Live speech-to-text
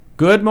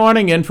Good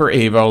morning, in for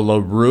Ava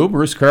LaRue,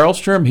 Bruce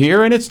Karlstrom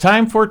here, and it's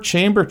time for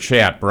Chamber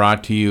Chat,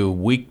 brought to you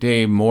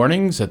weekday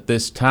mornings at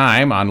this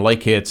time on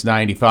Lake Hits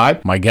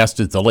 95. My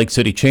guest is the Lake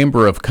City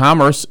Chamber of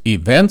Commerce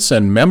Events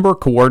and Member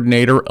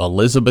Coordinator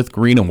Elizabeth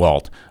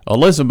Greenewalt.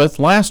 Elizabeth,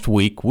 last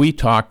week we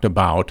talked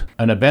about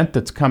an event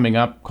that's coming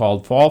up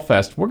called Fall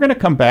Fest. We're going to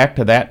come back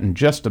to that in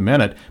just a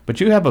minute,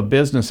 but you have a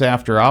business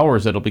after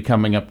hours that'll be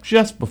coming up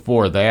just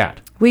before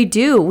that. We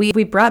do. We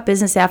brought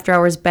Business After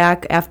Hours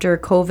back after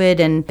COVID,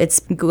 and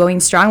it's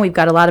going strong. We've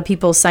got a lot of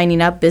people signing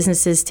up,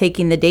 businesses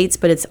taking the dates,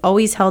 but it's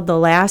always held the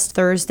last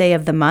Thursday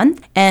of the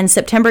month. And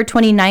September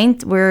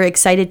 29th, we're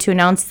excited to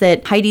announce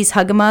that Heidi's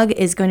Hug-a-Mug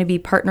is going to be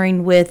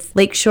partnering with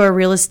Lakeshore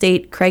Real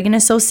Estate Craig &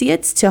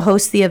 Associates to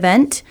host the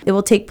event. It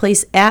will take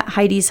place at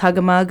Heidi's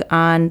Hug-a-Mug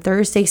on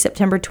Thursday,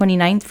 September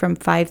 29th from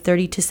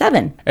 5:30 to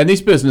 7. And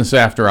these Business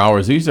After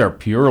Hours, these are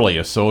purely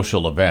a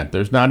social event.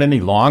 There's not any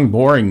long,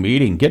 boring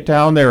meeting. Get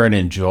down there and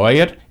enjoy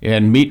it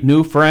and meet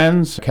new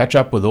friends, catch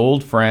up with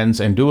old friends,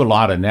 and do a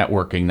lot of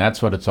networking.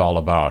 That's what it's all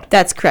about.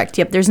 That's correct.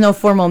 Yep. There's no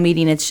formal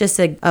meeting. It's just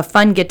a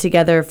fun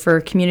get-together for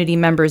community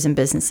members and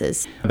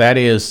businesses. That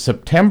is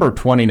September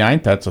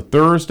 29th. That's a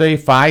Thursday,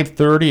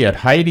 5:30 at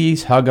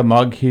Heidi's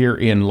Hug-a-Mug here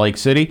in Lake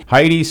City.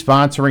 Heidi's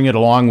sponsoring it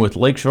along with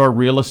Lakeshore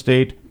Real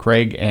Estate,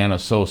 Craig &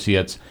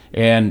 Associates.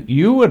 And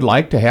you would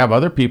like to have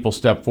other people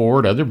step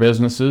forward, other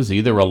businesses,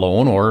 either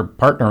alone or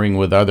partnering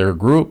with other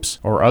groups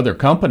or other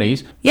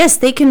companies. Yes,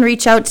 they can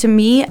reach out to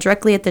me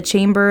directly at the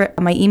chamber.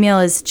 My email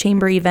is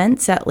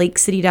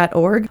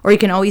chamberevents@lakecity.org, or you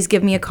can always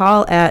give me a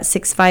call at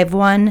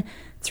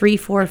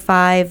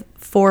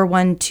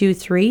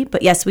 651-345-4123.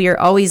 But yes, we are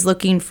always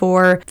looking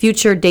for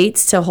future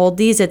dates to hold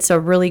these. It's a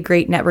really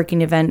great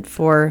networking event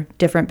for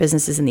different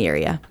businesses in the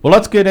area. Well,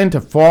 let's get into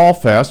Fall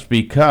Fest,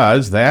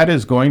 because that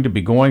is going to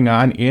be going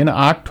on in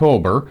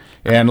October.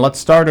 And let's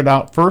start it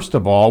out first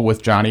of all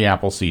with Johnny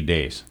Appleseed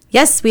Days.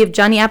 Yes, we have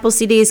Johnny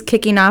Appleseed Days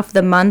kicking off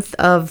the month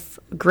of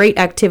great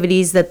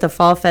activities that the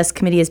Fall Fest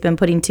Committee has been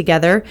putting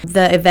together.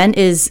 The event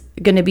is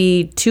going to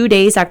be 2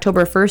 days,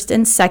 October 1st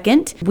and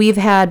 2nd. We've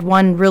had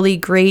one really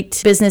great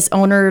business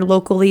owner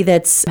locally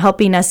that's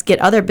helping us get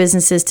other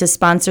businesses to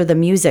sponsor the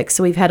music.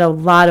 So we've had a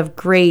lot of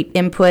great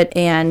input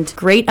and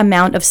great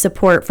amount of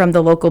support from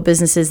the local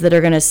businesses that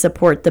are going to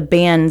support the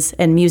bands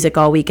and music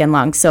all weekend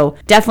long. So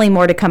definitely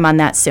more to come on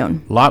that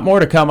soon. A lot more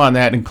to come on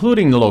that,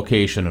 including the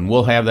location, and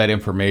we'll have that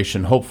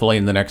information hopefully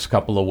in the next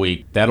couple of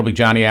weeks. That'll be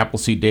Johnny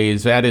Appleseed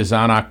Days. That is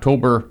on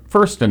October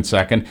 1st and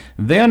 2nd.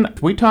 Then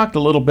we talked a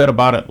little bit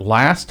about it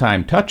last time,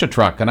 Touch a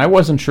Truck, and I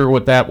wasn't sure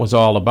what that was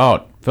all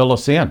about. Fill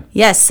us in.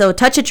 Yes, so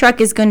Touch a Truck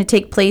is going to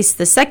take place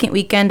the second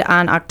weekend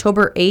on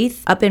October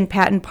 8th up in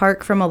Patton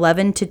Park from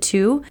 11 to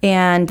 2.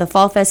 And the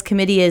Fall Fest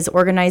Committee is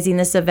organizing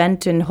this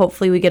event, and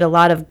hopefully we get a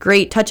lot of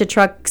great Touch a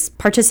Truck's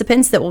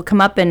participants that will come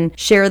up and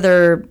share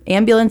their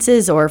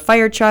ambulances or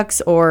fire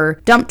trucks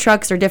or dump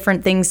trucks or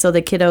different things so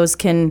the kiddos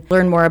can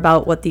learn more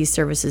about what these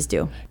services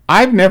do.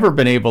 I've never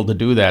been able to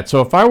do that.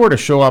 So if I were to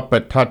show up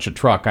at Touch a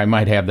Truck, I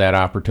might have that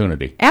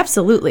opportunity.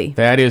 Absolutely.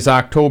 That is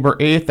October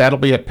 8th. That'll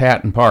be at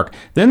Patton Park.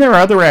 Then there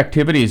are other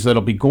activities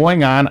that'll be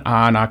going on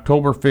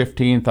October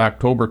 15th,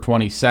 October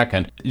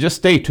 22nd. Just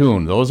stay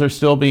tuned. Those are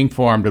still being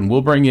formed, and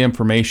we'll bring you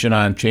information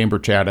on Chamber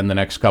Chat in the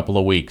next couple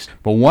of weeks.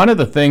 But one of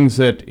the things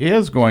that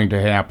is going to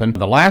happen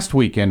the last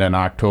weekend in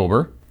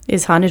October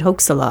is Haunted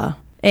Hoaxilla.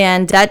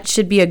 And that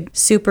should be a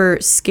super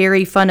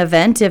scary, fun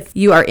event. If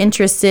you are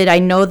interested, I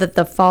know that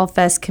the Fall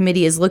Fest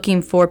Committee is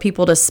looking for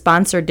people to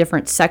sponsor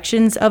different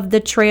sections of the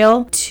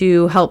trail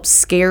to help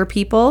scare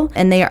people.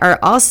 And they are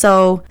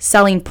also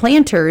selling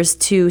planters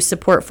to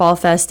support Fall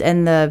Fest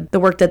and the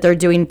work that they're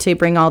doing to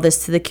bring all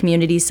this to the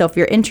community. So if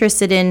you're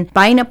interested in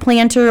buying a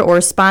planter or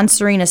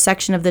sponsoring a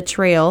section of the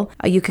trail,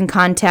 you can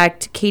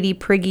contact Katie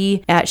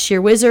Prigge at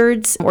Sheer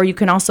Wizards, or you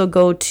can also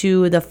go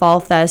to the Fall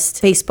Fest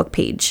Facebook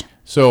page.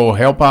 So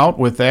help out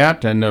with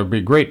that, and there'll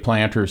be great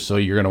planters, so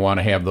you're going to want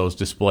to have those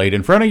displayed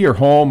in front of your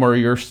home or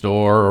your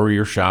store or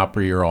your shop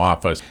or your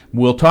office.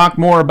 We'll talk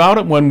more about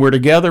it when we're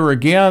together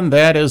again.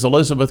 That is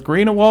Elizabeth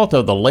Greenewalt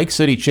of the Lake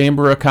City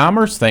Chamber of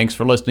Commerce. Thanks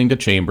for listening to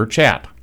Chamber Chat.